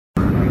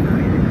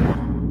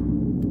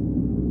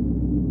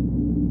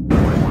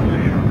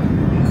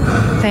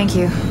thank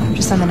you.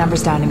 Just send the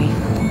numbers down to me.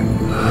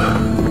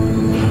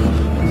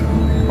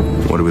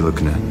 What are we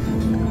looking at?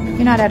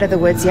 You're not out of the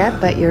woods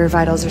yet, but your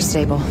vitals are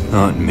stable.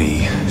 Not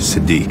me.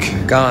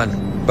 Sadiq.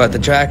 Gone. But the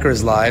tracker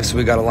is live, so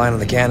we got a line on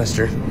the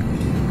canister.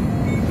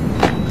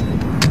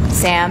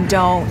 Sam,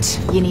 don't.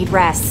 You need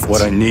rest.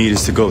 What I need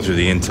is to go through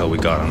the intel we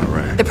got on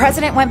Iran. The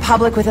president went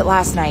public with it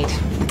last night.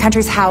 The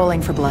country's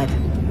howling for blood.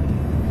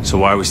 So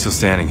why are we still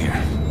standing here?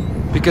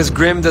 Because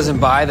Grimm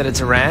doesn't buy that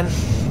it's Iran?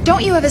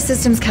 Don't you have a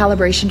systems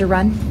calibration to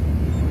run?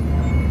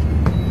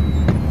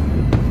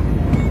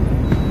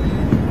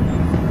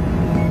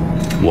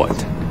 What?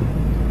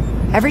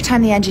 Every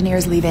time the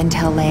engineers leave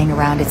intel laying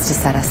around, it's to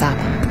set us up.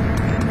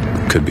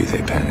 Could be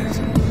they panicked.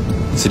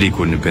 Sadiq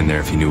wouldn't have been there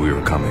if he knew we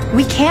were coming.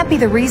 We can't be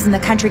the reason the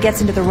country gets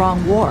into the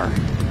wrong war.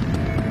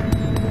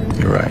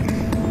 You're right.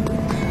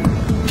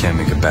 Can't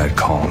make a bad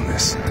call on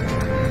this.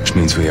 Which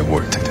means we have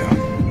work to do.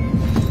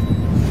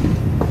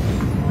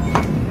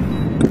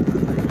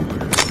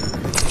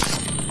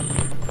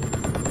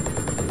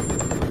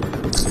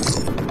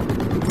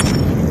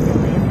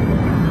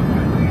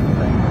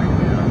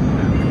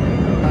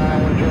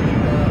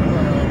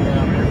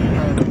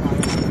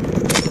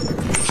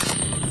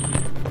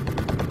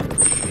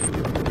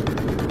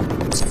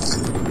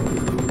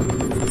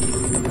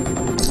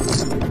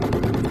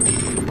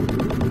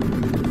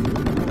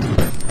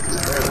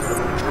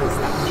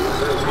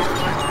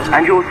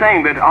 And you're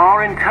saying that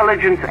our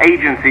intelligence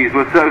agencies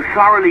were so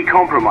thoroughly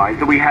compromised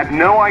that we had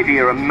no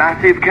idea a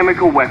massive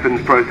chemical weapons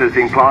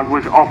processing plant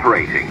was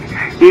operating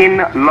in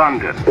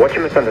London. What you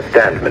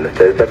misunderstand,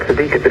 Minister, is that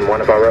Sadiq had been one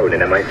of our own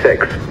in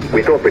MI6.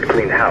 We thought we'd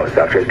cleaned house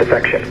after his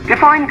defection.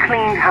 Define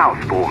cleaned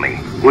house for me,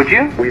 would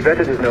you? We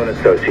vetted his known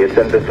associates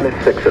and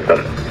dismissed 6 of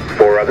them.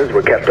 4 others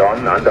were kept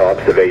on under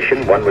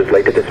observation. 1 was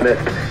later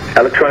dismissed.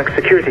 Electronic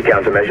security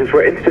countermeasures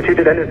were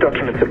instituted and his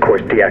documents, of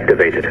course,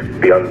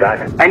 deactivated. Beyond that...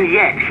 And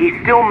yet, he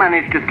still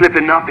managed to slip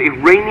enough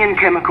Iranian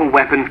chemical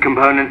weapons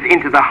components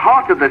into the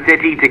heart of the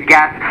city to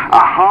gas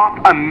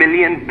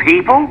 500,000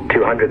 people?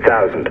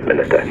 200,000,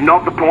 Minister.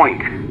 Not the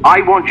point.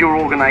 I want your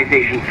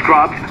organization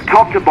scrubbed,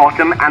 top to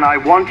bottom, and I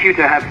want you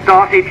to have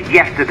started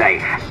yesterday.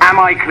 Am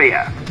I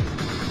clear?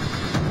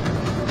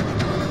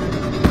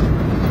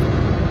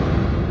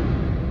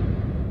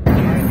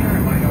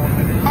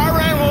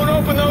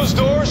 Open those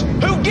doors?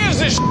 Who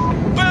gives a sh**?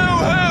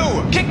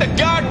 Boo-hoo! Kick the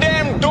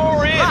goddamn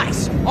door in!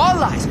 Lies! All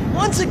lies!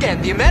 Once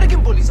again, the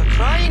American bullies are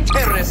crying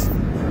terrorists.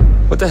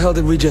 What the hell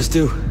did we just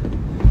do?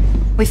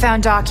 We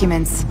found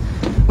documents.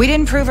 We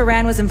didn't prove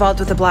Iran was involved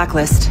with the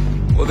blacklist.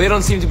 Well, they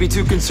don't seem to be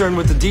too concerned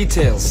with the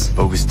details.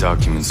 Bogus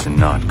documents or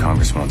not,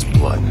 Congress wants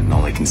blood, and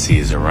all they can see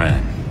is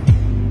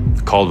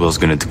Iran. Caldwell's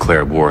gonna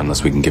declare war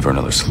unless we can give her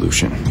another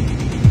solution.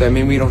 That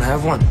mean we don't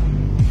have one?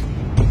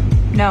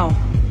 No.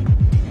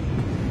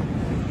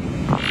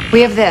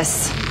 We have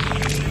this.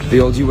 The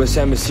old U.S.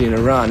 Embassy in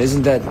Iran,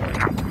 isn't that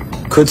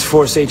Quds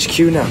Force HQ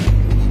now?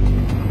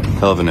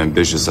 Hell of an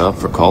ambitious op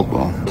for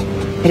Caldwell.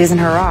 It isn't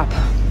her op.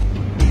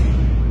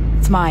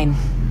 It's mine.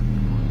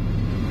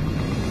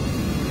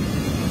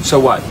 So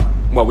what?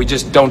 What, we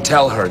just don't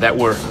tell her that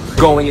we're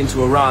going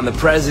into Iran, the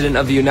President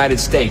of the United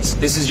States?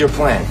 This is your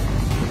plan?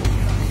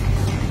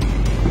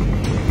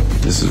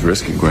 This is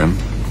risky, Grimm.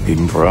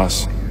 Even for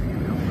us.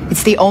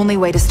 It's the only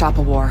way to stop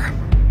a war.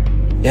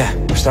 Yeah,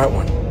 we'll start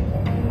one.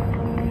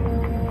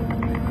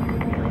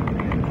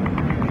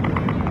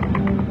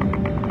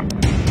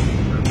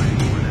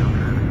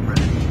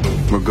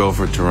 We're go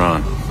for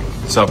Tehran.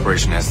 This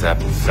operation has to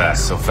happen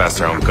fast, so fast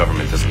our own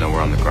government doesn't know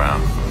we're on the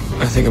ground.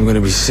 I think I'm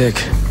gonna be sick.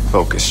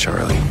 Focus,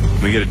 Charlie.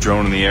 Can we get a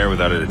drone in the air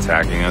without it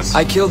attacking us?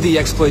 I killed the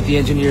exploit the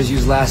engineers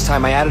used last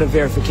time. I added a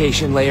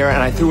verification layer,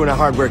 and I threw in a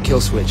hardware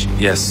kill switch.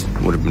 Yes,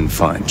 would have been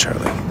fine,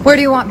 Charlie. Where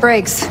do you want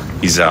Briggs?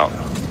 He's out.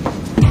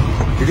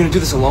 You're gonna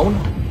do this alone?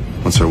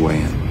 What's our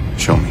way in?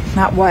 Show me.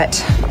 Not what.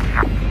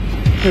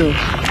 Who?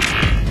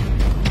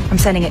 I'm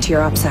sending it to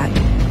your OPSAT.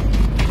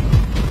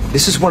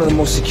 This is one of the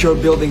most secure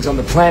buildings on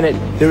the planet.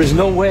 There is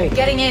no way.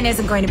 Getting in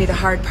isn't going to be the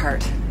hard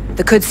part.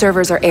 The Quds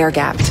servers are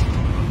air-gapped.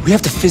 We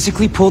have to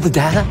physically pull the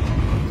data?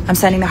 I'm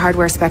sending the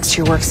hardware specs to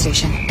your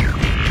workstation.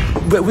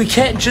 But we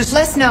can't just...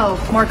 Less no,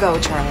 more go,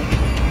 Charlie.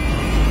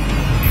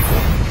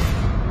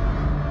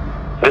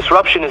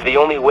 Disruption is the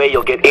only way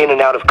you'll get in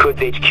and out of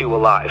Quds HQ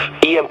alive.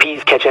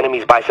 EMPs catch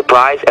enemies by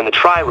surprise, and the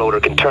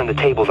tri-rotor can turn the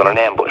tables on an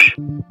ambush.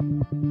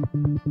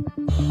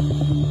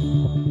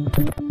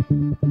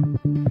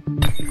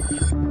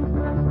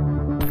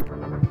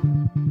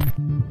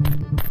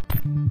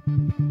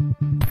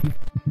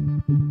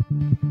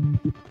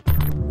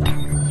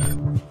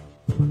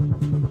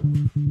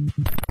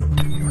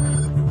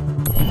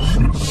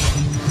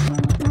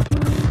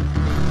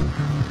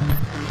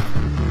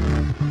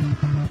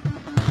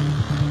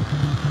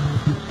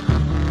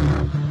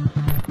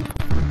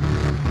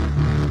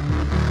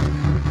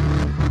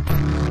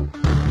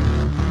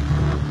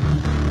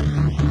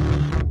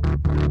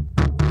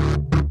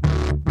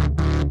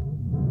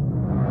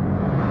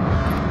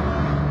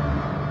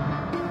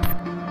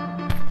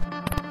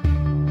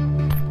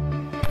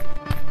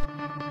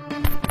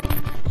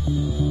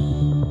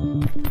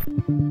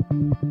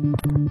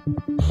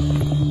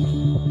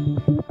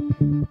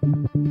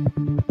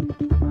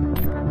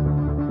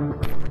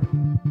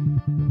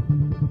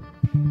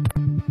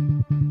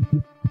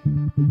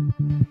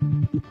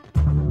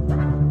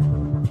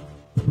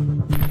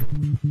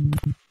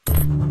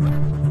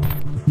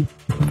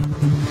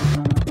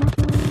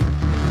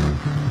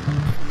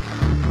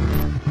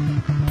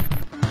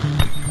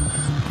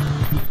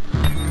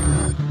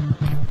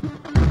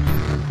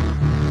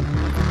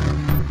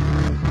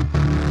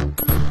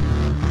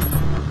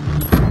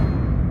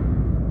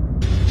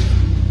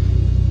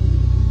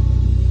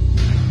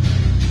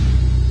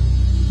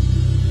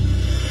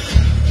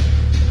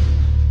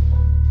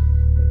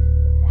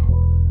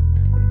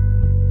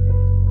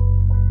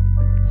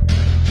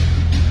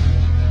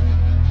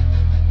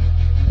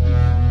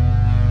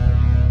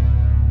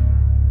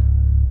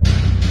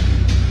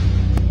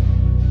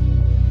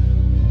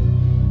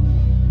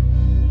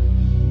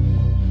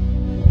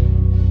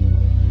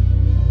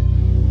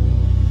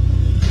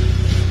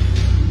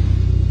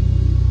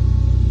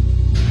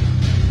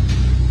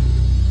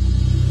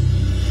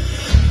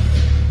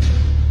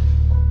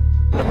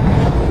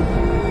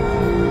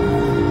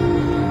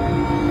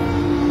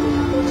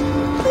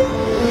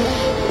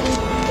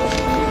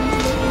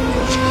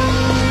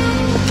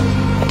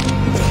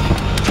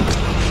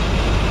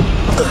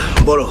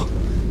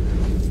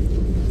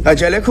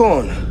 عجله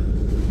کن.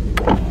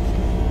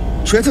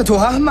 چته تو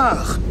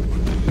احمق؟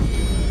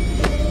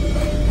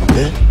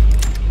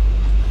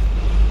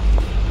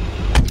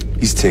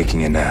 He's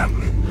taking a nap.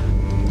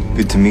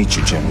 Good to meet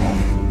you, General.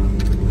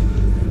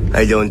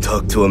 I don't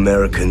talk to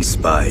American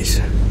spies.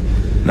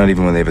 Not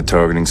even when they have a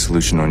targeting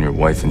solution on your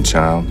wife and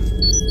child?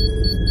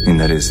 I mean,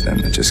 that is them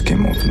that just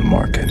came off the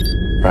market,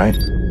 right?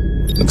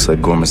 Looks like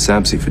Gorma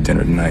Sabzi for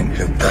dinner tonight.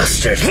 You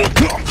bastard.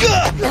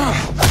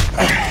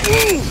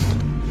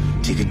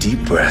 Take a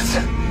deep breath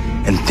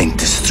and think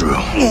this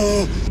through.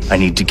 I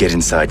need to get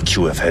inside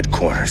QF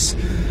headquarters.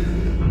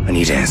 I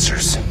need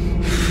answers.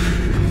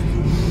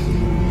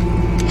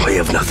 I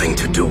have nothing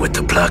to do with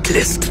the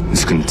blacklist.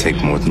 It's gonna take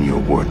more than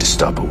your word to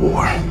stop a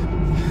war.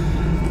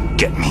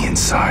 Get me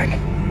inside.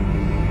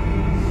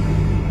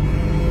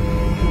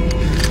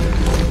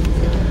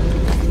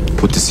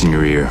 Put this in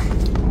your ear.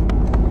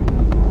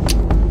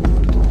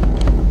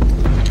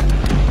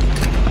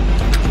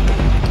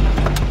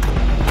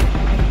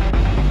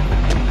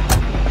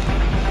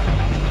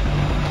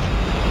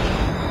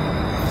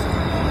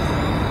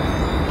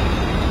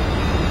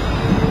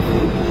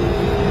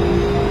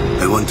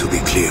 I want to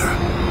be clear.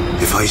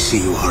 If I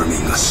see you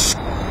harming us...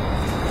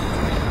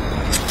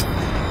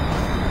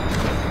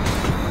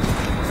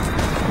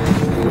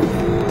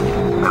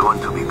 I want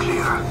to be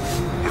clear.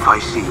 If I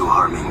see you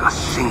harming a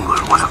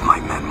single one of my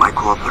men, my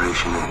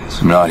cooperation ends.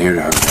 I'm not here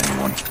to hurt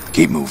anyone.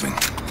 Keep moving.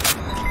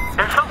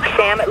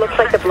 Sam, it looks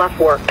like the bluff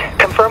worked.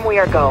 Confirm we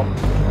are go.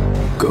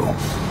 Go.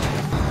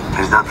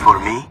 Is that for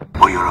me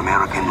or your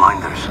American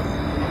minders?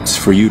 It's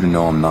for you to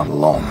know I'm not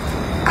alone.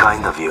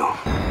 Kind of you.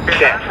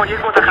 Sam, when you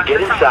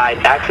get inside,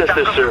 access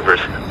their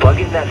servers. Plug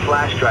in that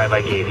flash drive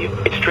I gave you.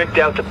 It's tricked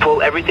out to pull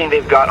everything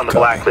they've got on the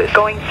blacklist.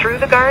 Going through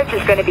the guards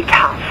is going to be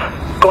tough.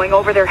 Going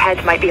over their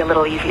heads might be a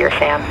little easier,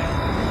 Sam.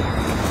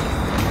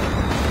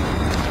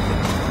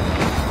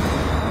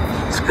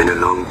 It's been a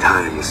long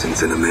time since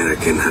an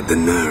American had the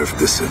nerve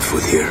to set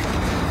foot here.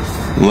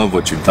 Love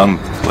what you've done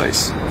with the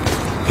place.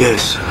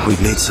 Yes,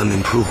 we've made some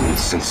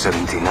improvements since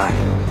 '79.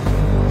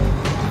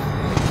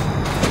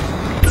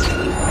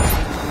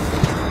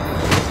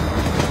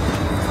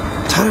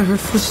 Thought I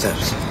heard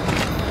footsteps.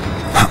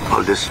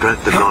 I'll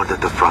distract the guard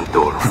at the front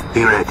door.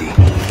 Be ready.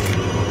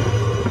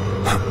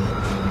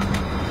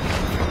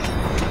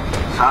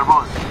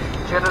 سرباز.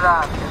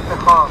 جنرال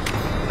انتخاب.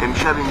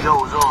 امشب اینجا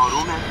اوضاع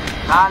آرومه؟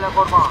 بله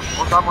قربان.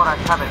 اوضاع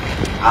مرتبه.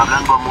 قبلا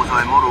با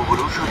مزاحما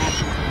روبرو شدی؟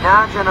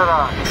 نه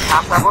جنرال.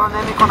 تصور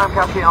نمی کنم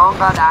کسی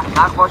آنقدر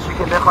احمق باشه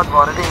که بخواد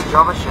وارد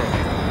اینجا بشه.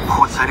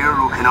 خودسری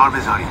رو کنار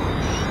بذاریم.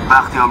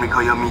 وقتی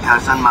آمریکایی‌ها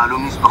میترسن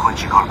معلوم نیست بخوان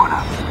چیکار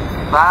کنن.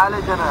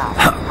 بله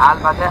جنرال.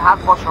 البته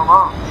حق با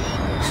شما.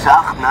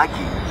 سخت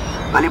نگی.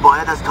 ولی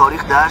باید از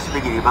تاریخ درس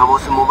بگیری و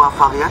واسه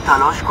موفقیت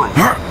تلاش کنی.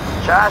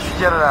 چشم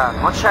جنرال.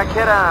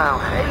 متشکرم.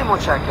 خیلی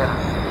متشکرم.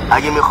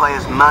 اگه میخوای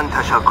از من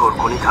تشکر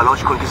کنی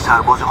تلاش کن که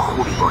سرباز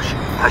خوبی باشی.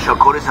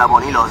 تشکر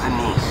زبانی لازم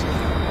نیست.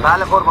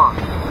 بله قربان.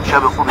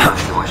 شب خوبی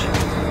داشته باشی.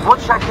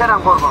 متشکرم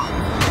قربان.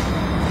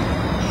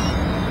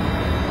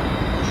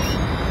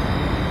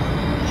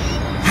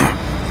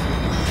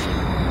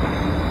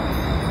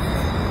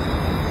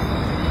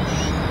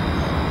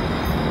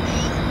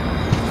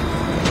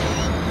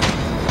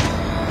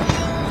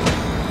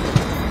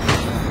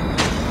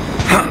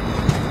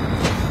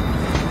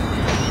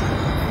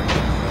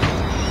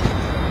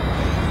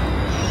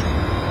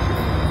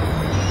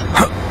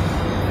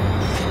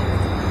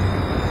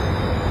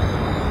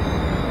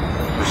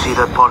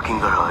 That parking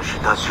garage,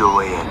 that's your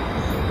way in.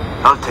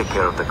 I'll take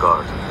care of the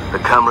guard.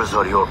 The cameras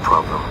are your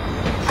problem.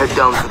 Head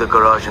down to the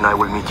garage and I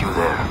will meet you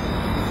there.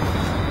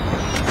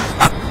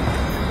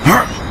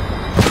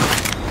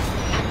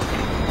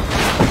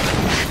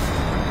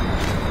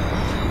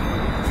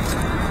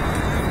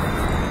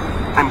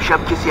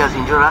 امشب کسی از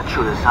اینجا رد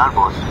شده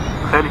سرباز.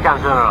 خیلی کم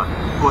جنرال.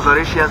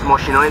 گزارشی از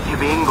ماشینایی که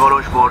به این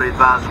گاراژ وارد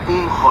و از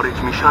اون خارج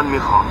میشن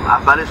میخوام.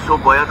 اول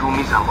صبح باید رو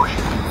میزم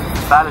باشید.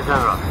 بله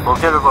جنرال.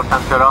 ممکن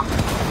بپرسم چرا؟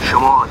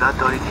 شما عادت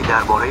دارید که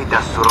درباره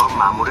دستورات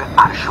مأمور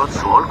ارشاد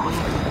سوال کنید؟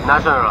 نه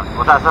جنرال.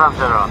 متأسفم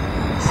جنرال.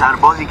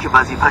 سربازی که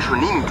وظیفه‌شو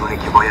نمیدونه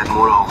که باید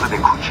مراقب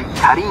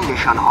کوچکترین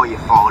نشانهای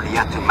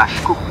فعالیت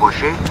مشکوک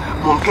باشه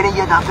ممکنه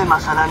یه دفعه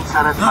مثلا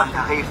سر از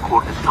منطقه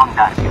کردستان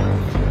در بیاره.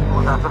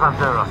 متأسفم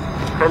جنرال.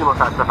 خیلی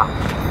متأسفم.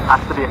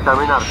 اصل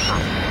بی‌احترامی نداشتم.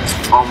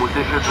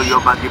 آموزش تو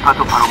یا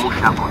وظیفه‌تو فراموش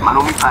نکن.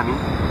 منو میفهمی؟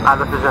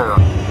 البته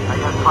جنرال.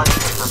 اگر کاری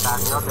در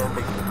میاد بهم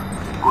بگید.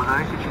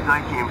 گزارش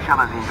چیزایی که امشب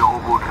از اینجا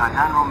عبور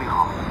کردن رو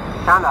میخوام.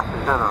 چند لحظه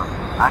جنرال.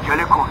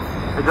 عجله کن.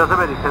 اجازه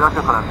بدید صداش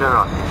میکنم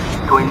جنرال.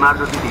 تو این مرد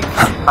رو دیدی؟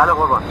 بله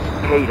قربان.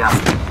 کی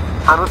رفت؟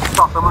 هنوز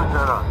ساختمان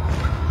جنرال.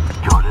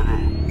 جالبه.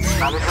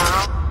 بله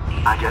جنرال.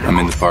 عجله I'm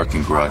in the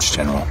parking garage,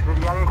 General.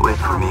 Wait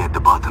for me at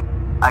the bottom.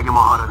 اگه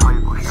مهارت‌های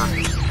گوش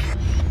دادی.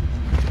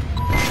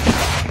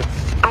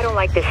 I don't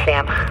like this,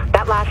 Sam.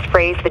 That last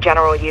phrase the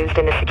general used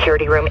in the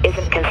security room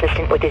isn't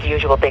consistent with his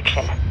usual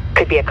diction.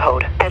 Could be a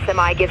code.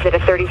 SMI gives it a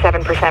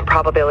 37%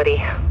 probability.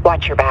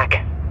 Watch your back.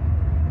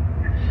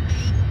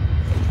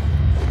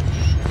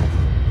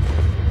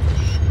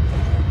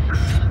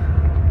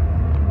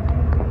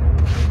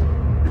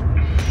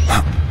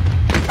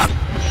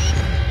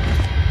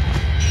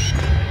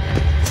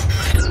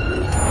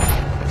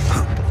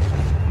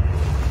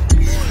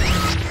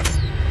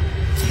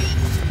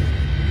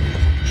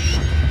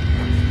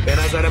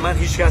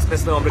 هیچ کس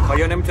مثل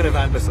آمریکایی‌ها نمیتونه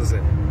ون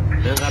بسازه.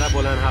 اینقدر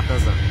بلند حرف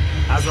نزن.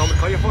 از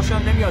آمریکایی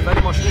خوشم نمیاد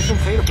ولی ماشینشون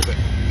خیلی خوبه.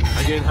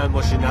 اگه این هم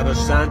ماشین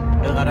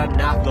نداشتن اینقدر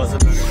نفت لازم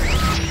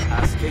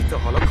نداره. از کی تا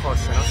حالا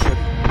کارشناس شدی؟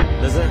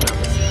 به ذهنم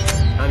رسید.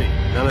 همین،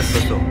 نه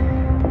مثل تو.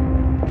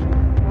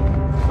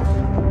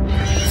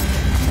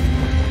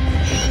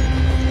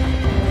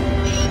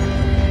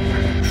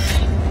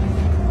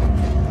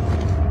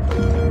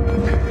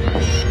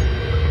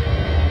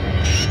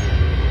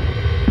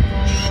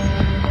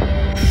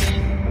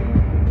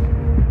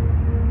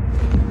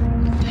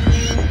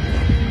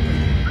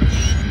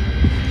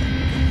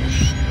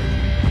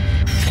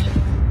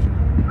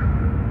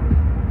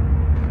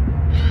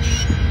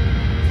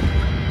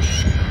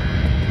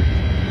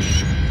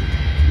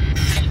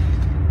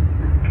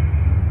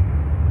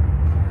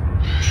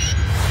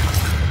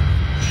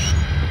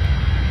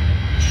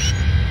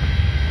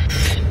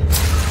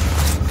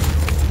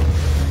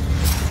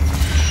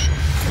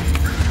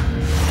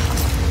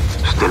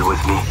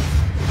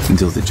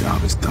 Until the job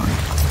is done.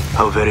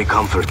 How very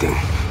comforting.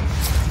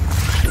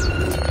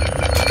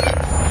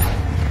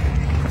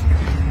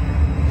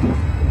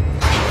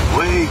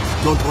 Wait,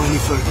 don't go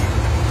any further.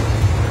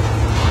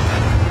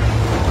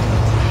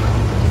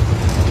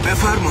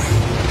 بفرمایید.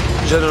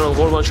 جنرال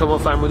قربان شما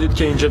فرمودید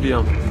که اینجا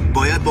بیام.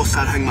 باید با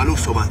سرهنگ ملوف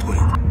صحبت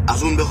کنید.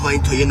 از اون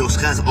بخواین تا یه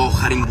نسخه از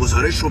آخرین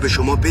گزارش رو به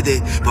شما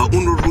بده و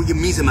اون رو روی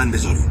میز من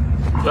بذارید.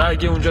 و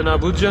اگه اونجا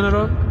نبود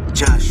جنرال؟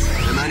 چشم،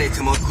 به من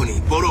اعتماد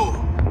کنید. برو.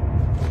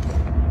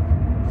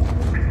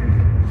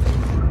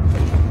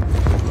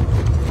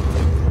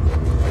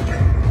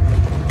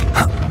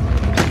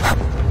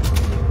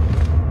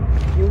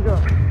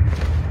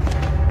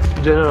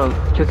 جنرال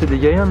کسی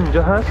دیگه هم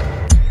اینجا هست؟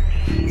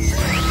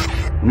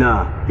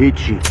 نه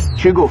هیچی.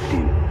 چه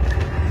گفتین؟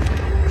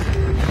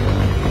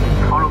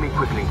 Follow me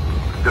quickly.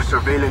 The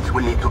surveillance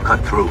will need to cut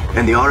through,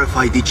 and the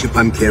RFID chip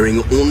I'm carrying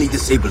only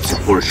disables it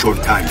for a short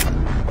time.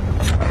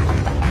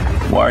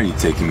 Why are you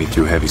taking me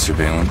through heavy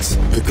surveillance?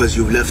 Because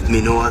you've left me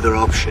no other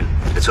option.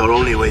 It's our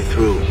only way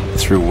through.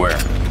 Through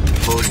where?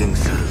 Holding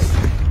cells,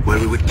 where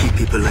we would keep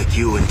people like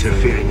you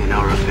interfering in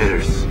our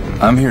affairs.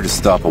 I'm here to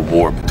stop a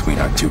war between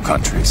our two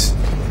countries.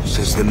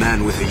 Says the man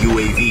with a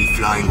UAV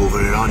flying over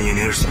Iranian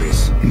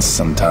airspace. And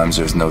sometimes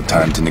there's no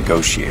time to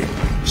negotiate.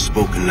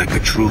 Spoken like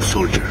a true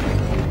soldier.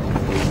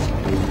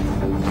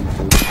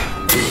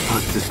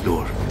 Out this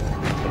door.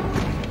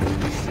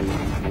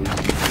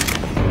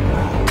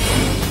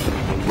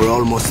 We're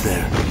almost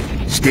there.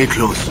 Stay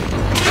close.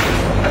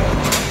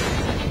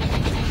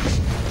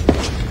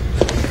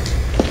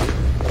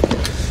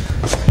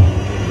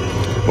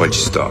 Why'd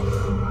you stop?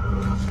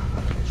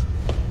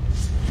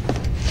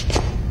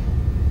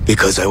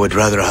 Because I would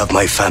rather have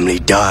my family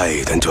die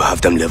than to have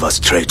them live as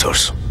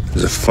traitors.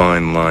 There's a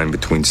fine line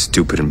between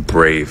stupid and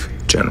brave,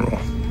 General.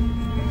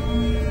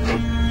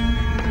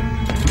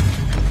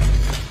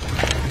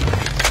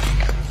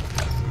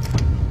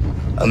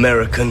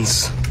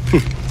 Americans,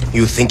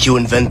 you think you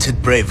invented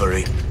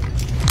bravery?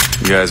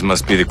 You guys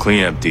must be the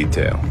cleanup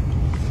detail.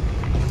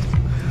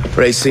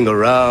 Racing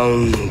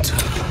around,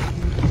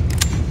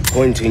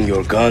 pointing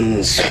your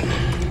guns,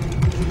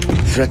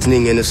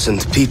 threatening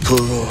innocent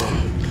people.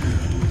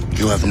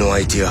 You have no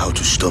idea how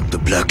to stop the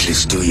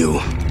blacklist, do you?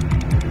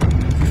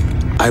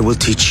 I will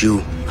teach you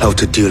how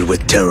to deal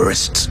with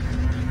terrorists.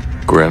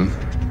 Grim?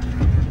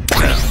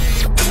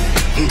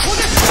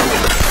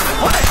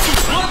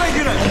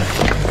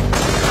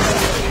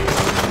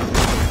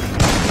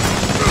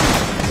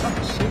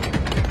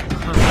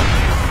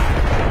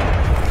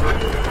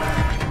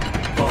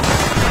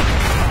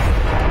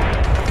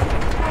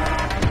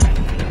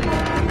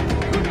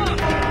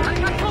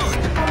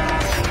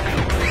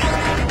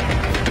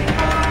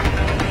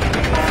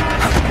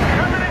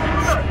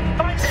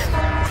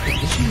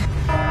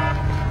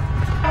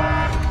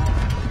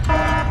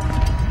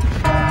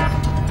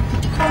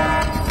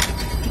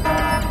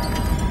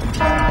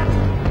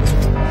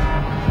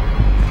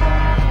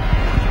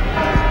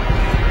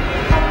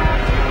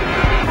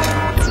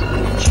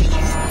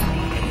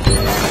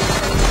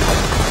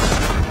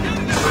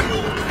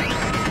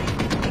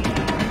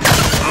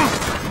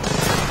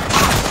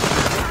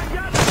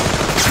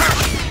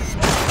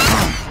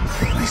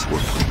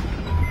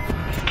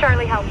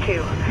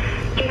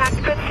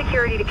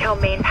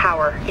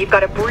 You've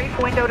got a brief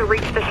window to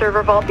reach the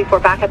server vault before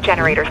backup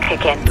generators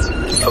kick in.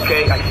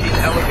 Okay, I see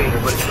the elevator,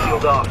 but it's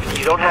sealed off.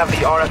 You don't have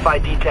the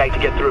RFID tag to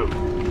get through.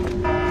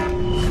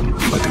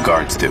 But the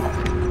guards do.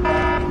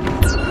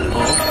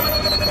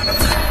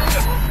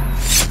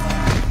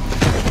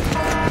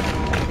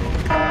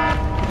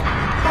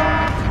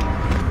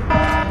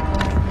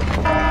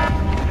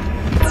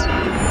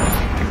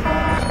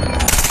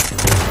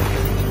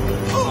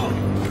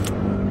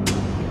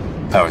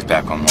 Power's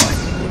back online.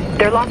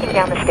 They're locking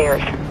down the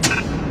stairs.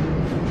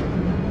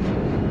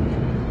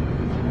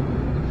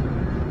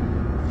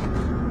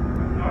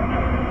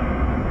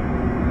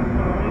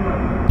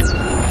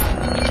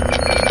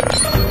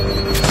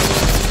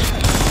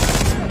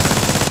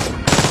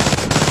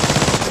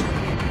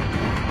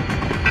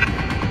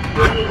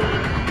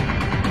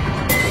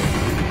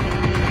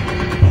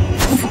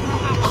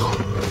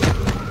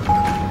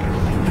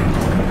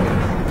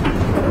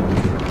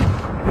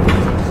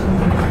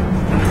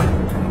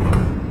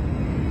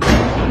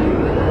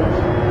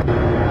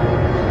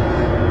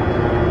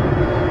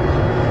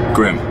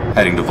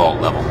 Heading to vault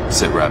level.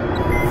 Sit rep.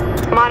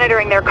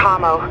 Monitoring their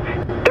commo.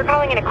 They're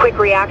calling in a quick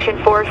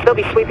reaction force. They'll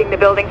be sweeping the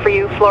building for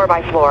you, floor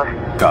by floor.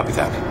 Copy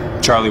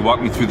that. Charlie,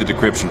 walk me through the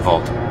decryption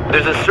vault.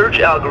 There's a search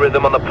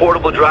algorithm on the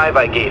portable drive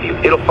I gave you.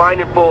 It'll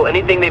find and pull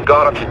anything they've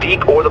got on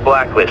Sadiq or the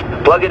blacklist.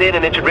 Plug it in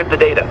and it should rip the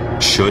data.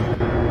 Should?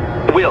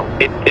 It will.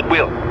 It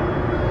will.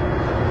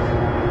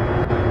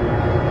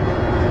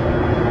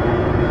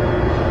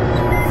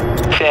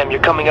 Sam,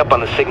 you're coming up on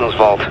the signals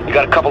vault. You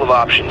got a couple of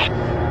options.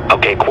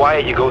 Okay,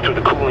 quiet, you go through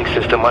the cooling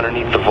system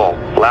underneath the vault.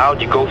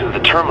 Loud, you go through the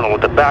terminal at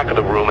the back of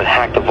the room and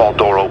hack the vault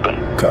door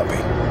open. Copy.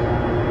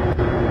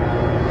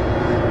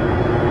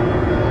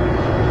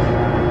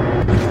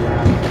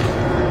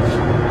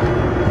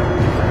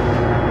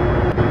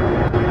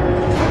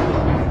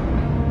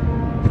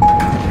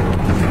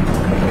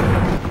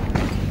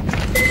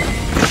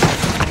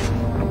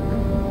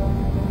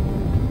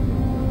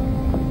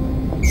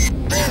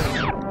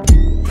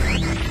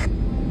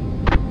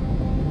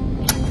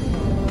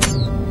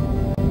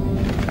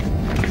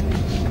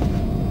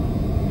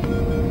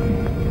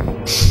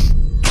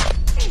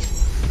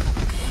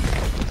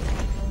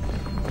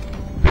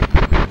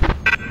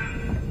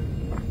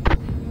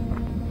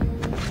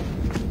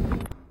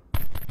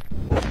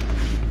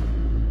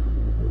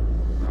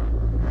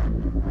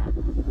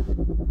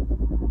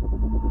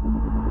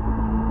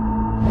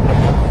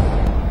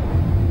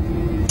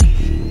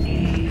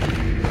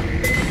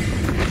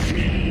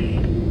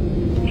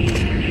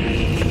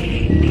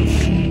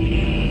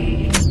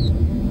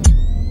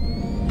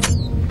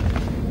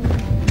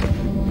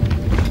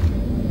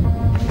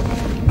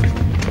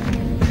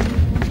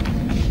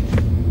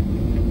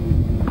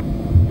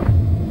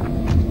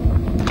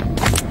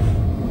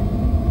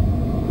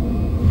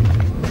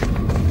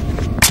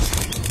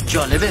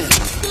 جالبه.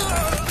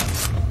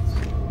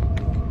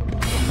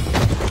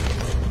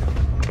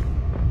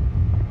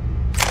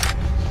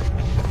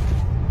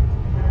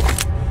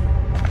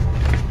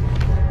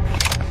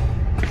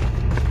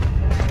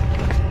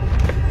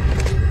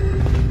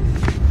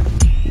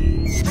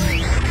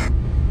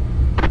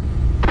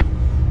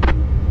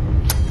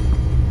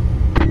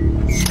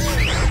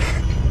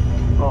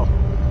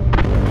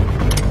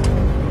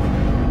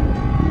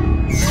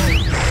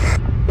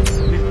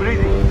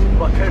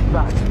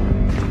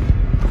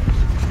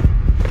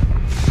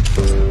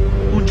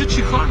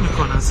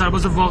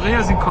 سرباز واقعی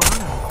از این کارا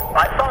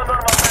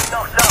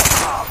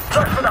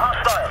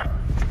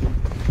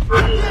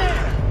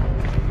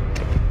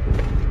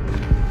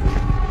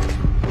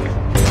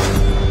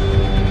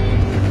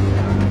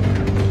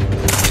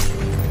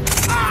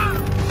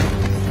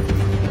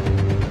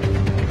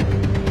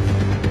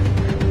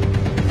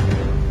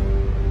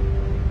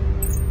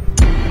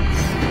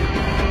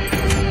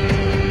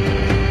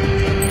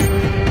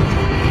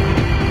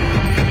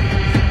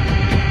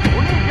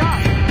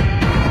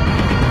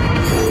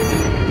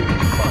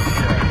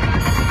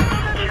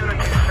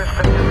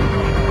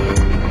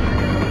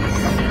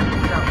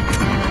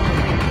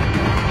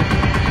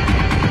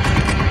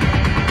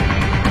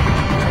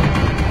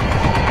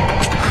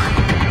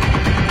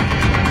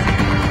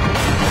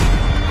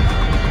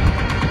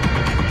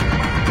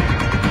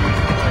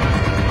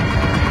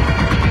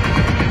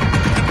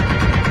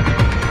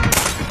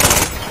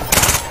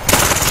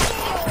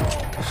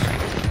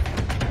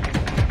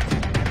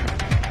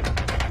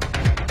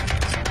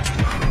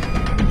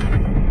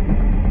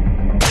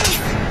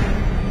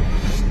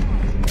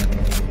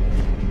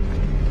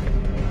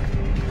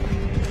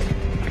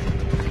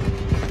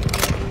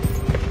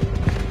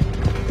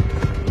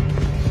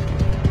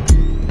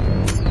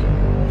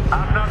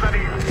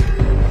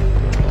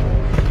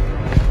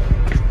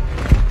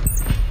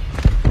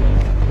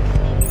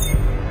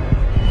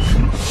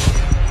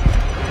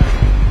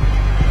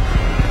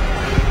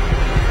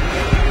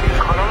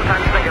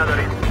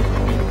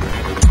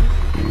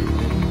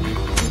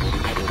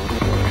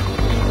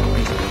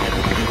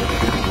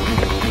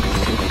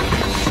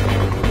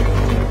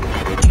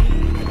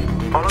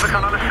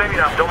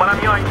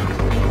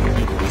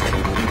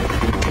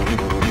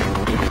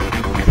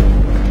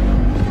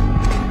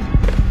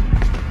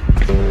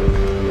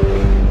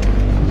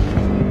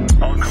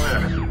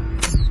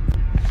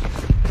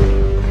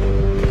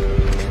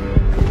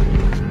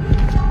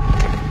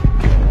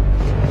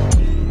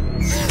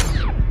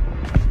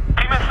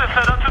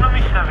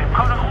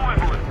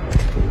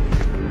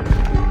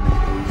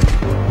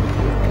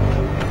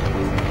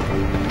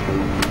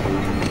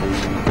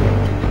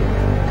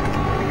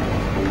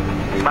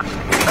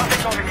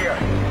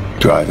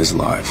Drive is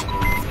live.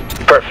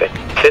 Perfect.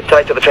 Sit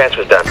tight till the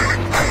transfer's done.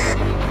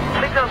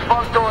 Signal's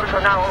vault doors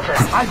are now open.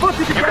 I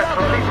wanted to get out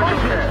of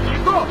here.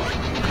 Stop!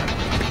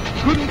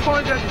 Couldn't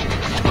find anything.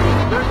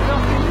 There's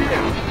nothing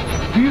here.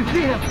 Do you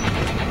see him?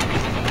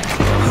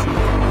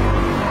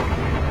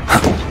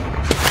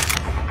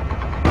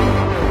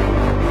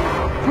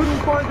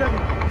 Couldn't find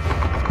anything.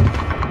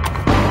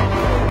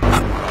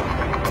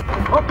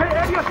 Okay,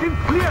 area seems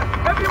clear.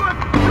 Everyone,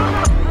 shut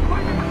up! I'm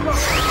finding the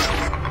stuff.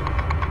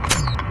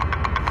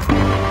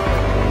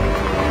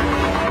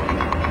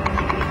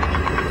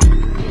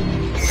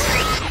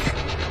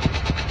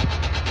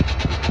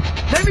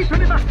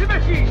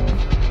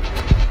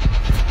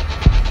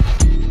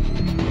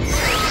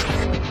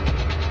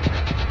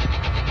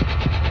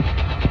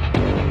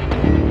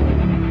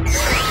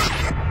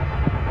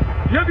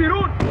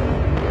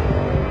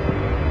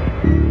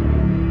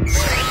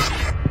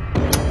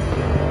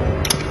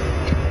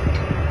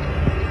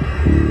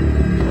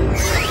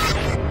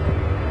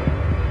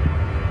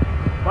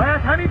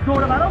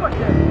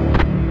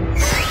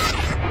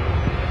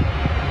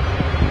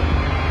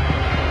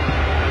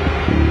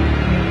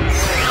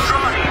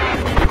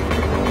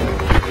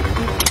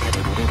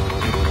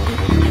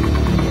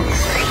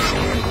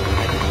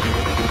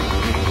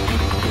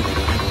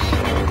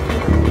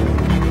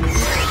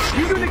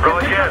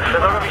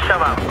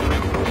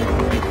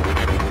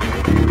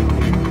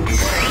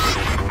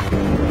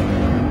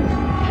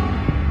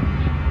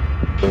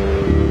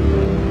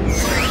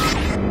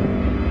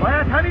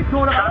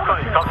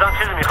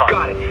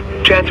 Got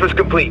it. Transfer's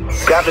complete.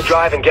 Grab the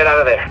drive and get out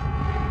of there.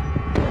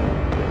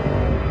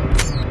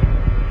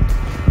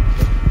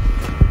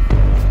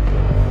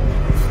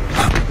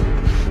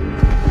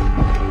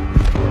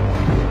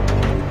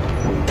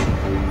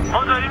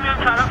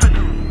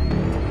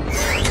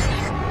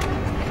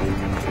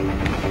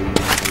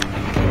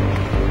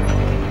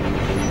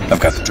 I've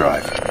got the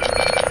drive.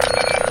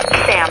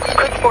 Sam,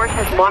 Quds Force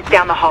has locked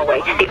down the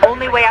hallway. The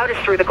only way out is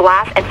through the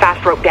glass and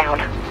fast rope down.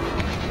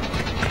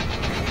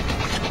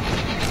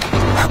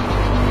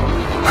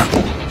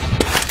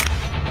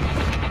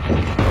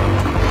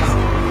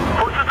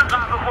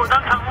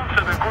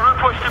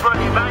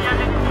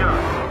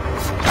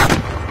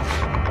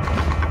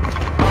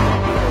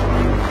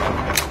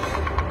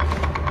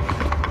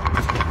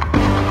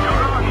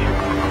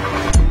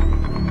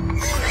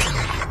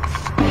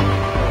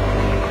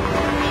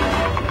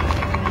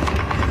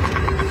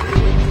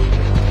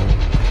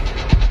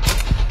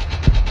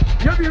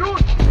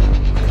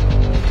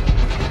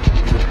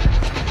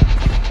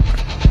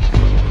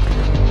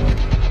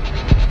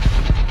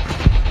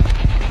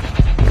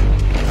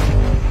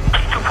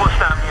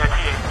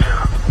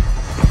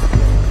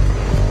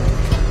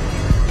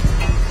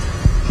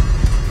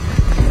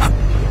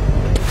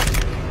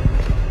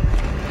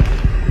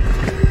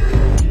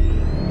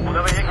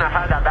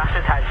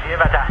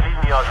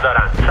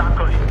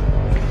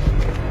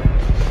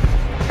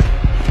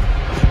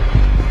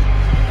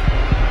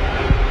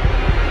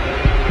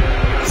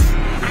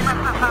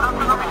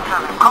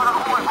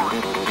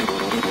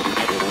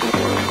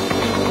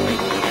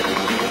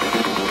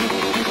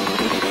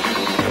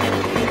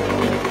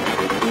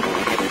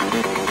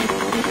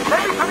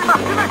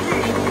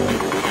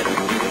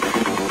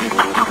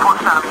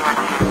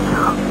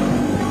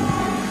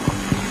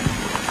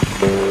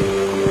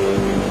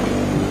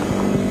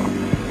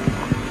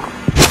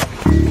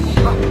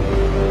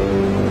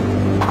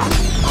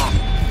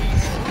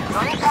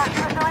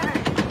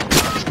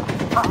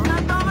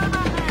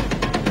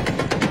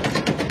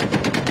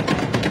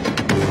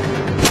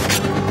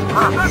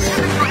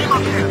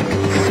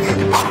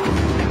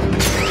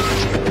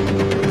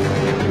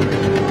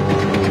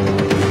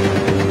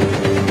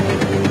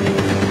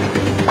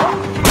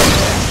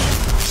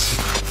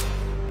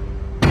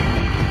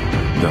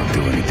 Don't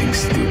do anything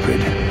stupid.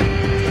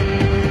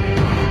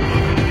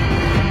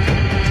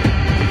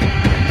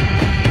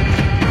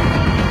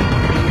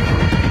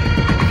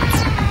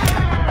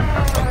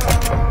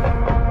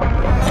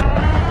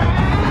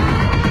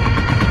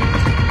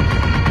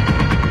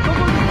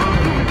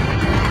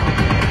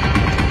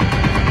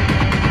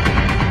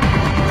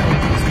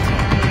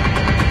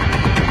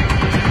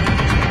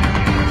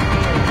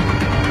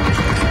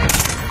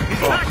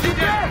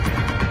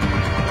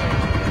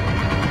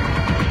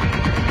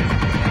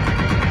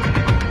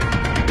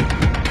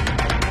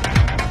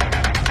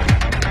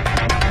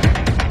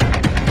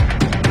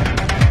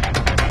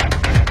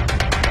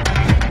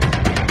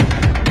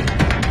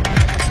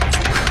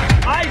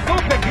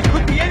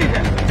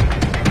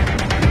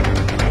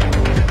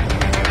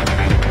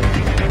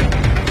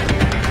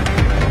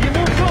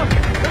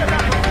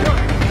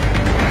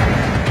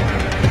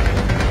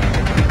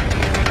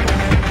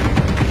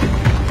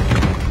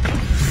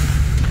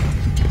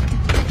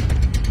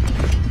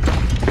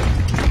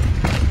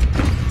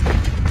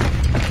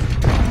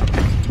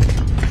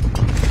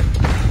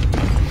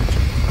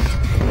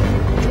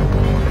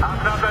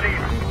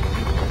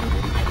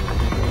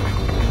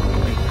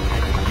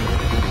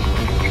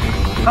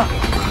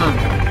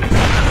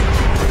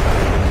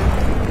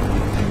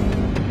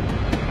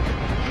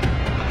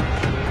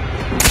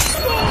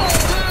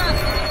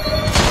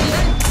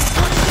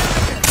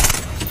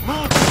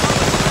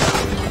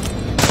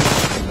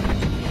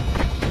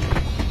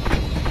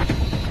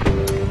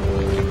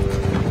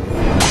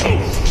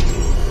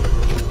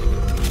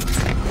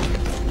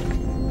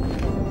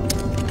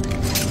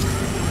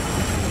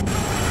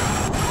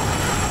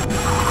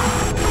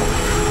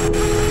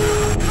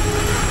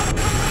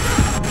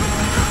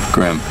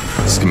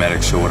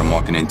 Schematics show what I'm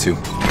walking into.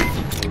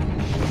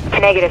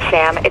 Negative,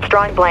 Sam. It's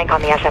drawing blank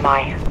on the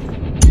SMI.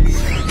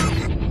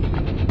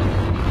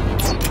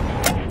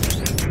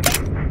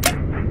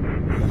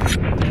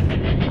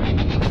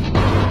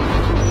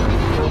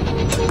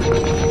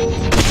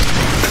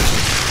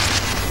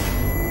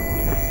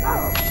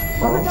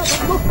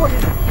 Look for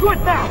him! Do it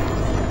now!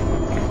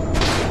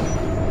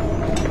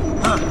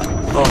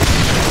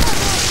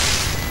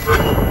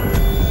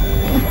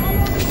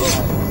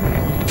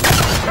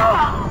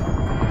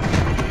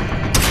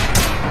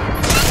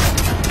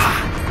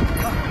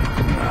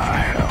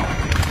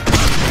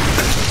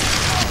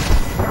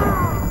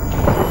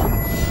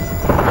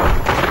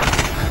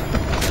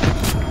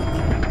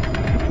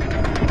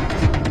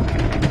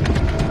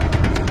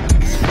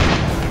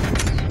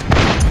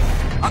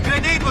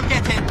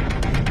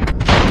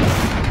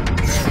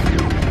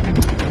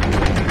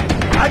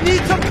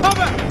 need some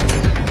cover!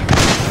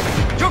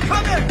 You're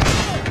coming!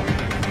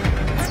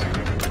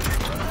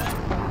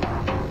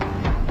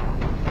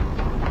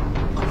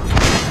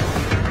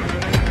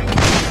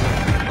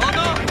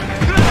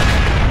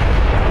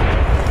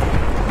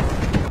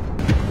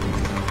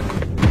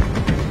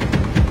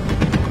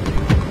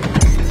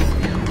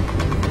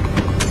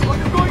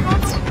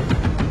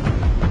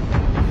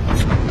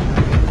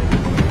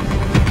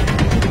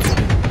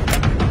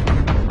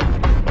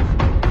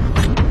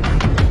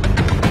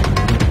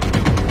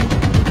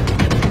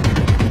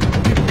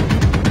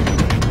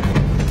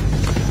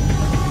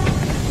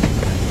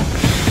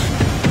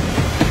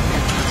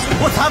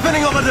 What's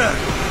happening over there?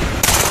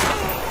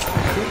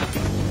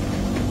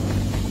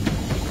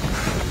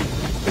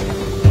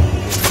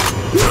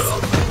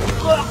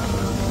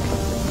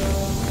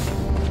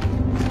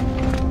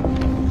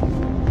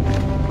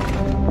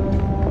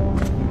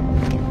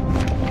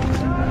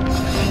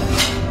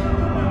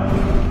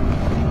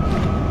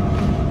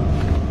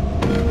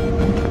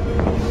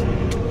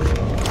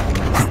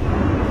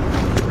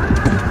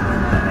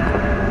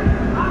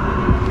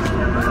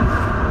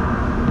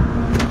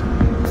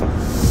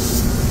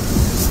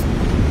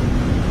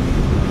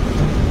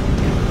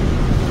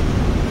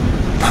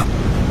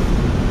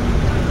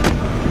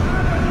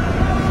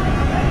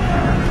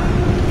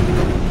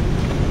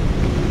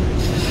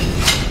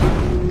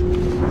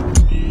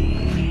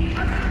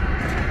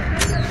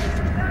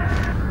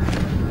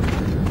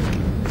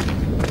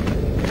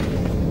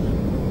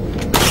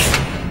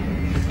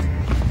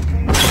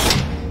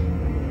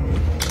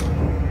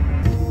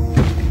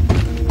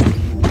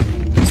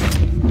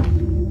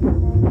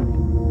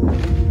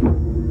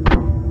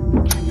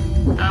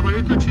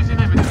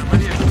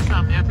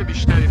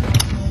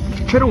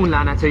 چرا اون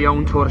لعنته یا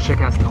اون طور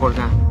شکست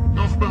خوردن؟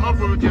 نخبه ها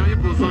ورودی‌های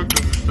بزرگ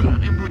دوست دارن.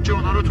 این بودجه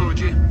اونا رو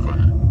توجیه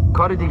میکنه.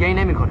 کار دیگه ای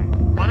نمیکنه.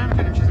 ما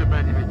نمیتونیم چیز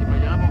بدی بگیم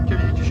وگرنه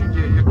ممکنه یکیشون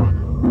گریه کنه.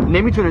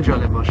 نمیتونه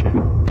جالب باشه.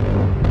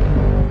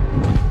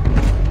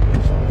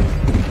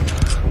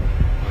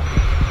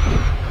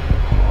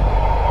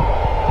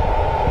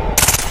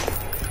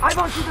 I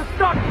want you to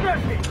start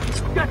searching!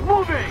 Get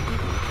moving!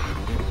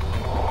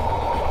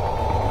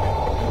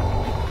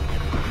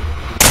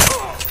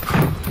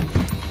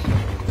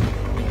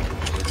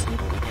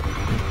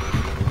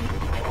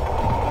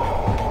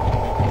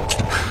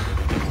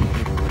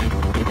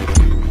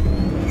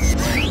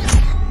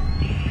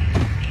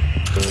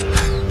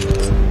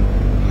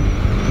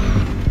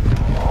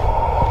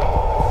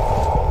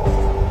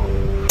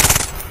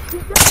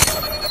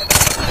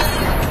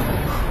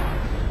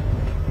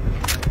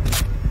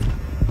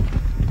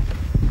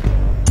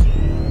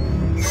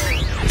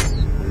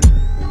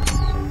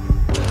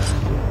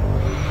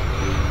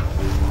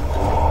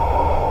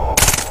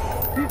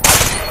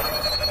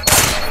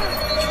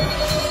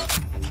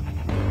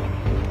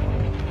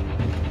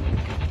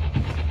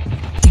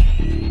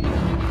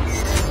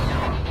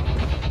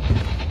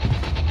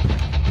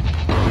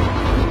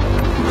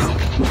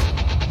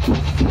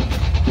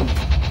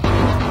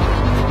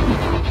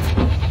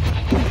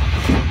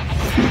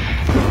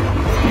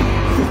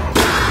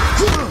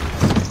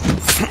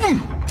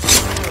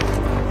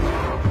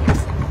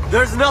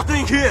 There's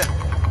nothing here!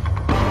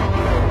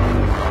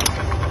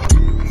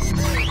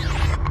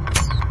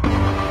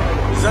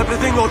 Is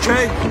everything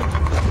okay?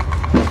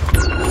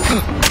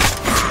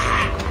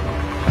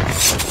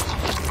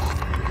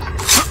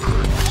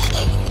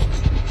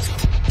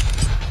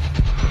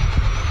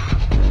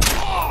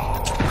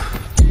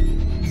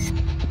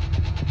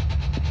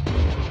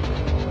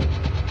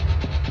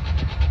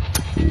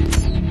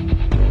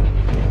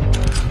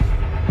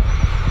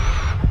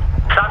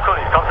 صبر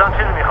کنید، کاپیتان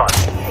چیزی میخواد.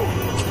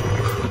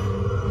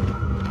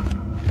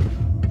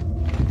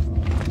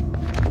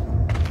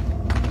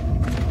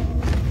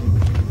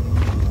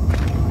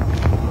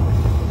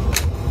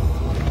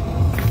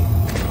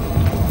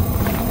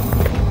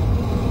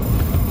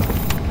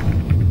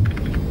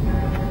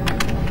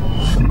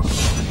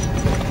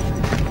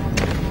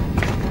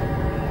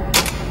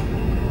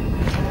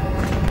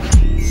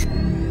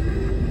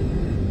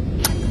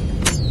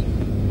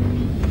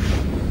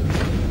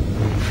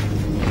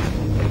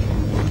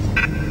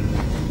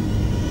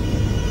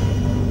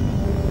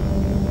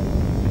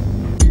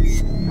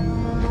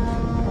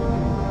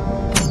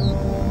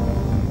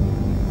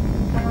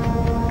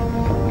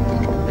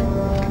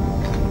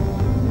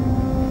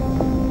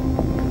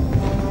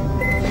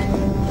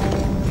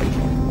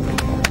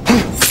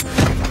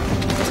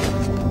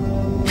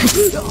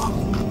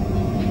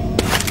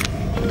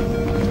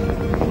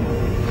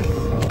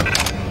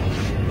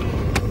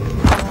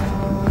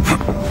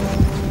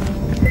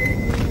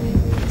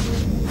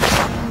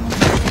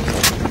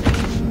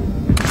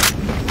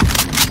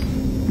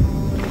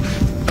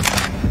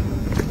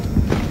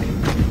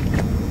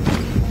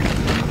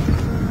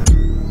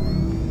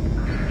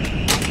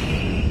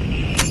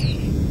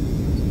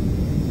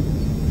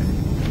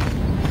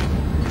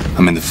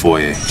 I'm in the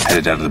foyer,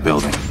 headed out of the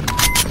building.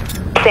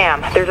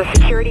 Sam, there's a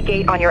security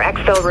gate on your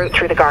exfil route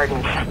through the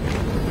gardens.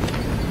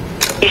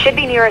 You should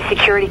be near a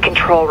security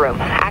control room.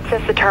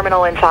 Access the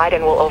terminal inside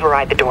and we'll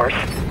override the doors.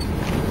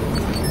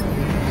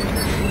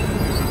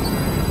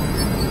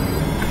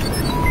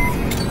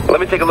 Let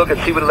me take a look and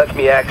see what it lets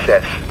me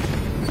access.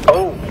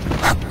 Oh,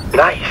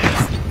 nice.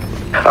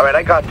 All right,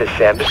 I got this,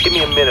 Sam. Just give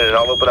me a minute and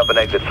I'll open up an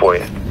exit for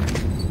you.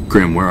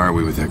 Grim, where are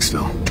we with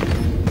Exfil?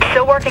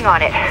 Still working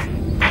on it.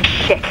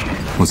 Shit.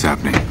 What's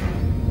happening?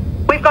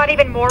 We've got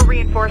even more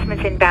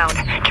reinforcements inbound.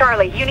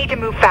 Charlie, you need to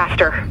move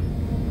faster.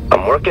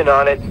 I'm working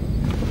on it.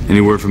 Any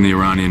word from the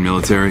Iranian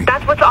military?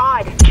 That's what's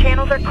odd.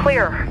 Channels are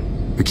clear.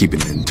 They're keeping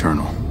it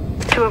internal.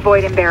 To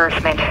avoid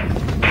embarrassment.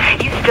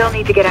 You still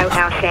need to get out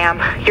now, Sam.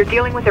 You're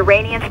dealing with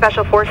Iranian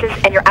special forces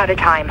and you're out of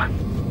time.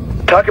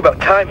 Talk about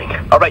timing.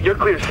 All right, you're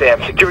clear,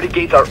 Sam. Security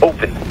gates are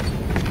open.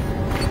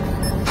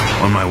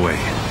 On my way.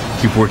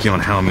 Keep working on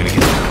how I'm gonna get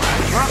there.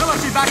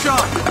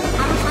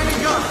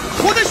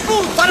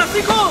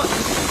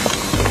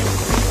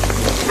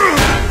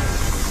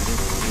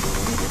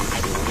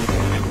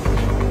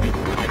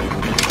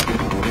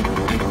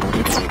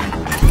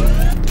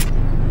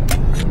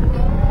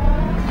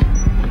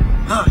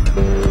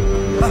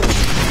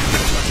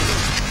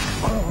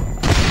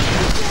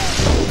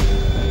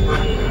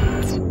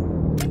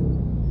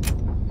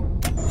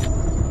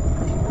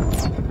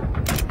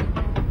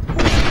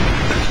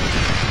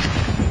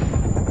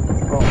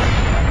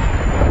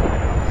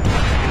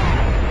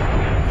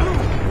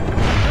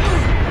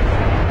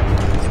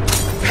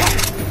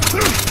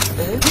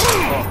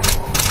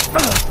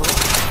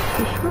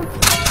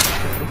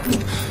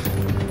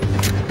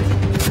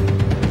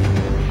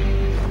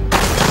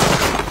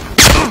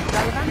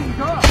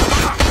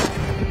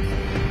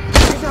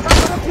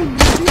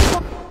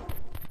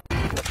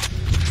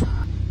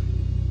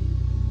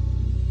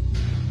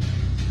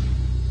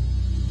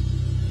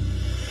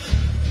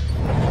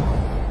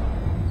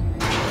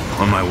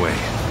 On my way.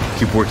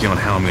 Keep working on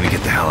how I'm gonna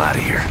get the hell out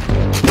of here.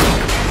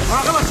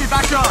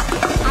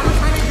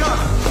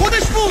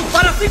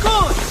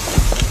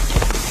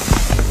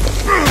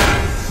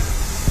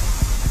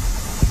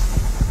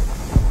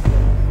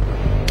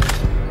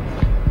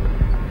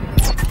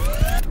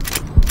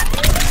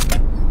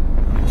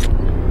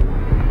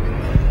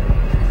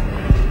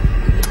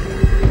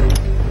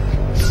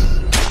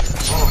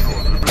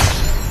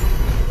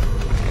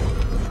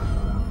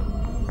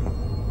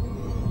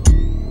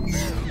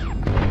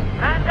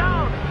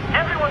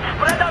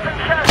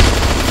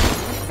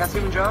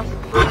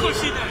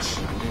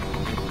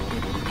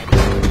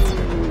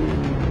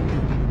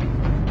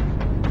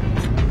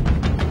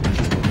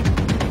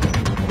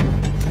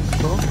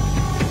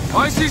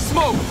 I see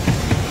smoke.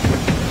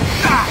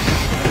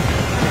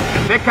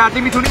 فکر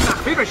کردی میتونی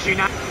مخفی بشی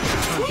نه؟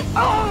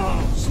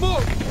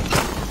 Smoke.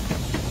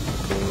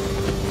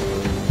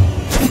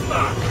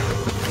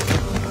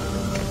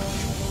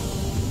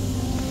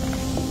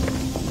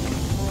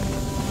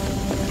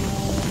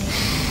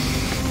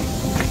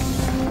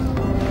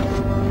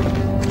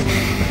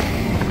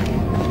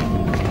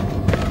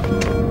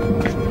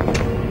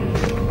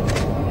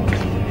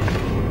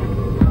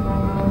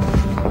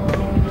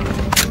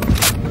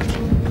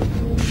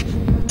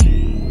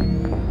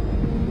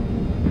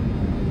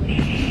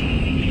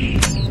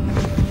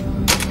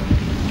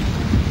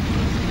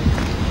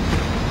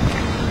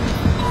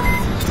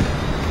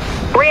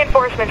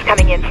 Reinforcements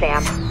coming in,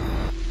 Sam.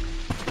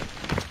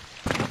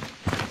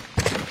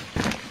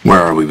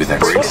 Where are we with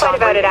Exfil? We'll fight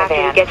about it after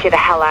he gets you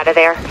the hell out of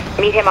there.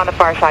 Meet him on the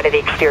far side of the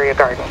exterior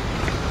garden.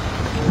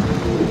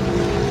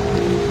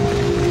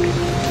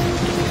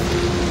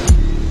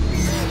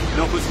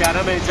 نفوذ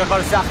کردن به اینجا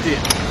کار سختیه.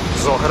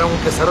 ظاهرا اون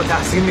پسر رو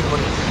تحسین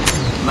میکنه.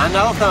 من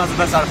نگفتم از اون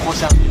پسر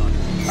خوشم میاد.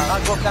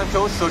 فقط گفتم که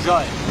اون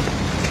شجاعه.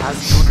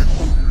 از جون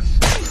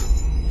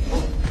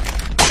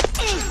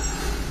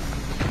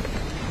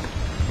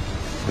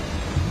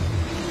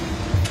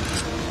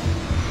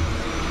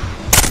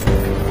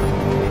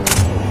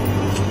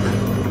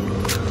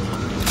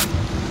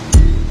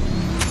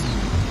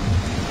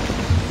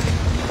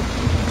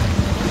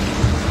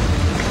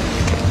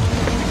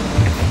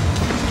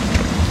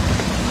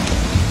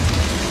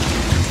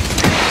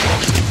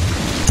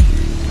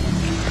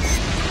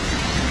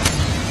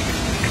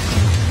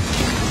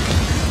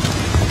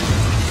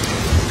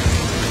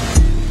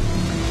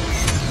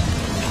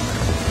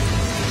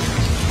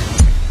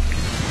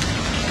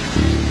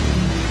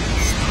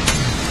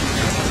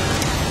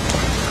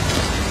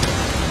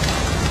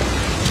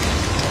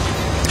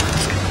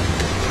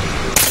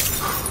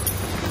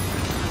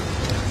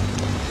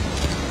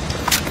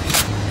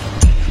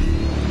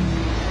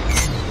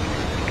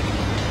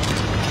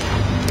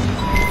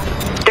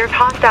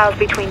Hostiles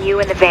between you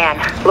and the van.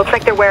 Looks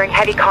like they're wearing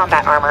heavy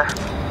combat armor.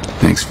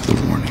 Thanks for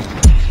the warning.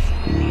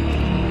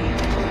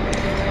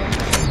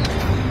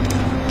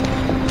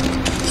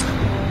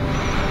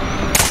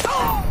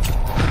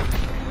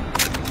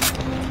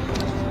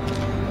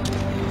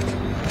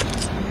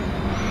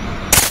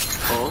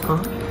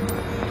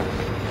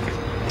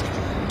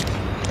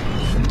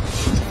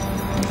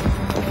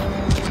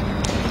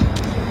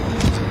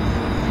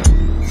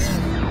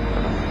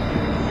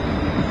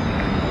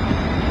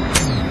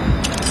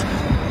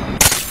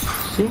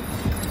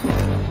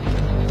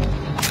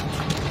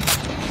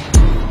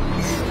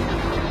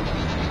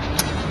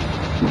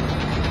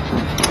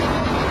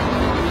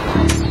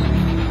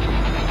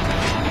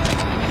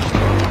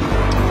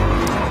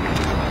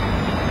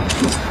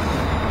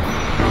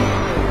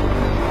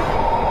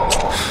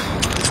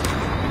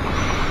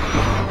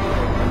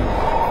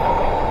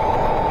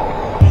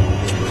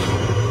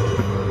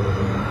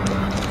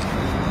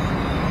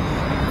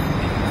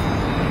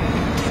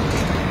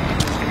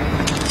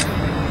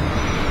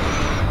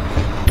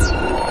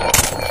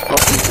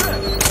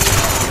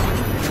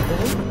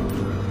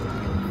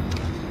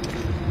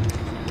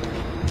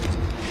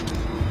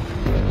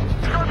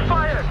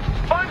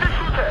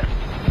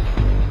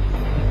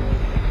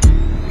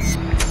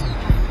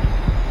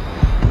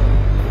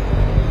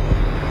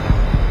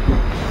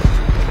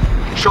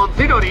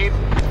 شانسی داریم؟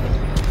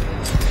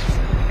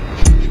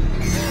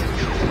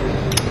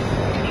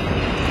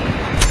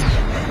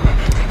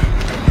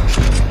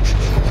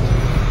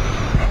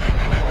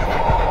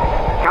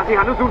 کسی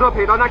هنوز اون را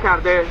پیدا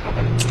نکرده؟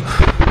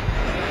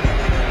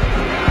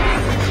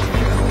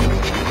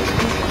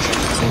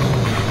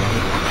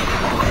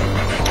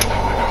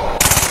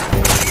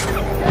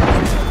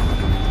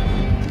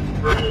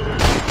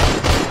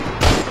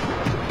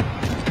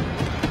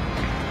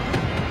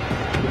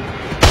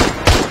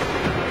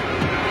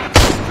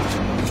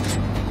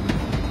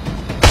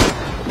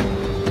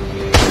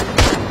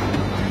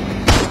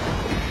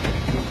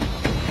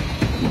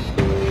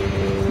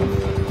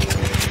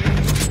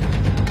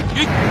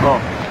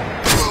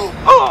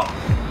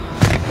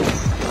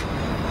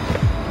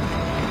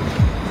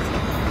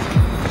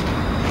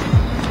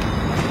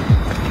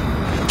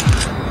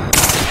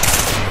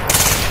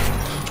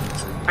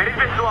 برید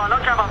به سوالا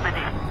جواب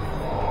بدید.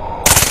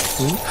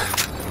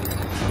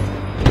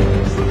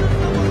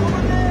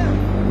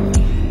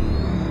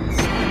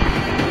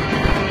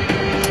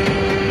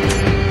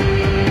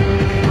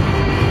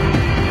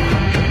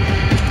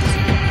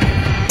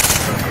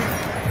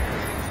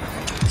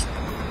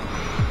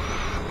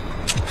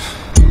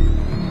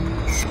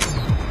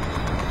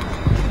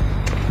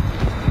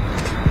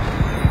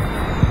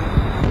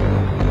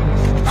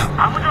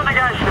 همونجا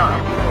نگهش دار.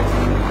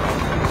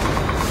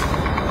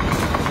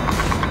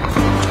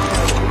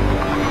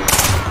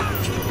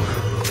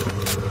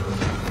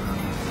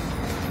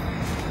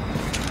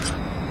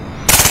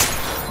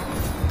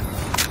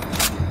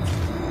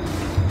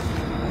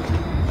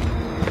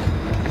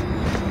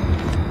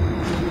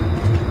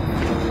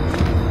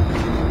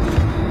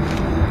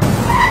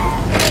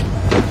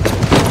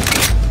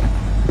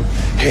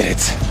 Hit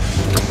it.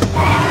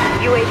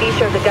 UAV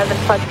shows a dozen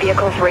plus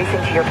vehicles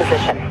racing to your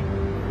position.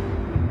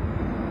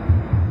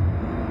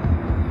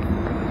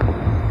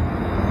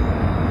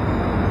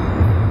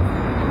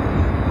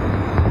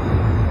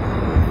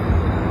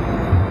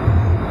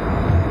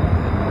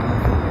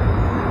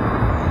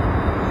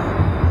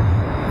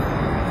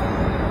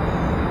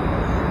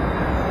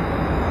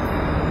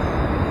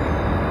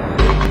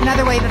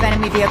 Another wave of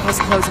enemy vehicles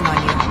closing on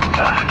you.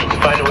 Can you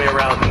find a way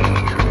around?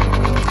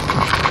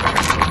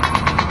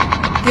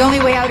 The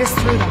only way out is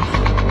through them.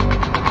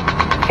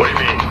 What do you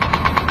mean?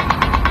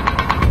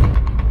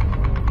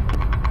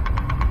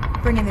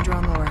 Bringing the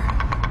drone lower.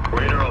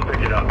 Radar, I'll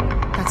pick it up.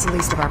 That's the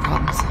least of our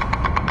problems.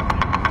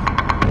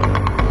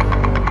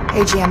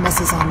 AGM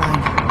missiles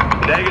online.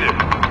 Negative.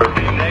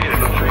 Repeat negative.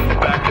 Let's trace it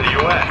back to the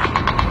U.S.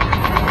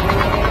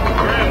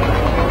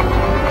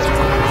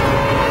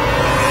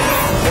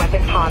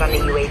 Weapons hot on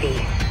the UAV.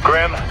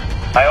 Grim,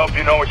 I hope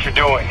you know what you're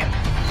doing.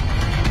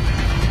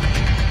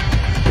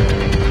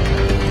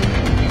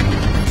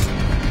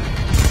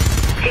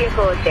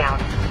 Vehicle is down.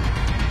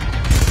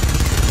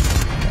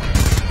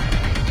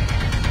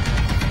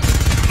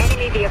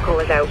 Enemy vehicle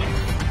is out.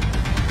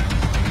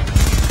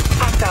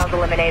 Hostiles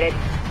eliminated.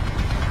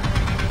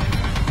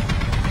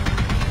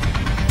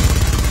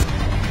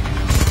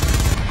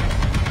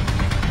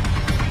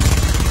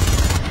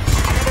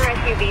 Another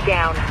SUV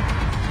down.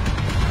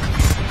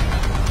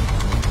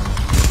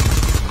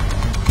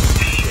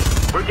 Shit,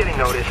 we're getting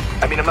noticed.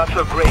 I mean, I'm not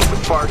so great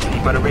with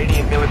Farsi, but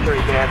Iranian military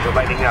bands are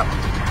lighting up.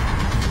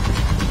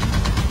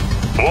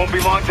 It won't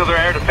be long till their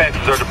air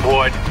defenses are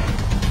deployed.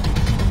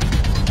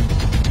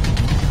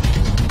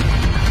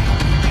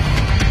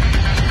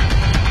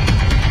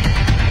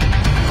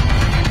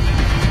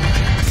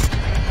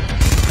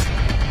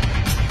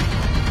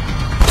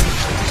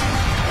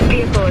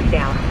 Vehicle is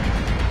down.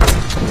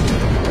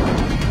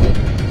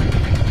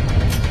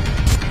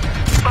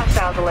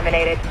 Hostiles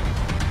eliminated.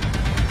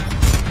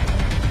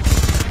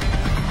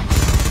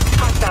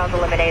 Hostiles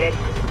eliminated.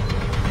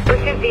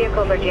 Pursuit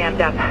vehicles are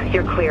jammed up.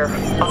 You're clear.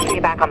 I'll see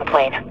you back on the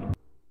plane.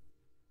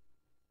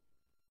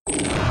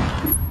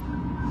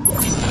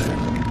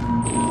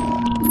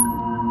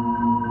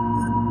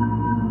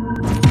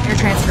 Air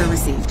transfer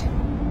received.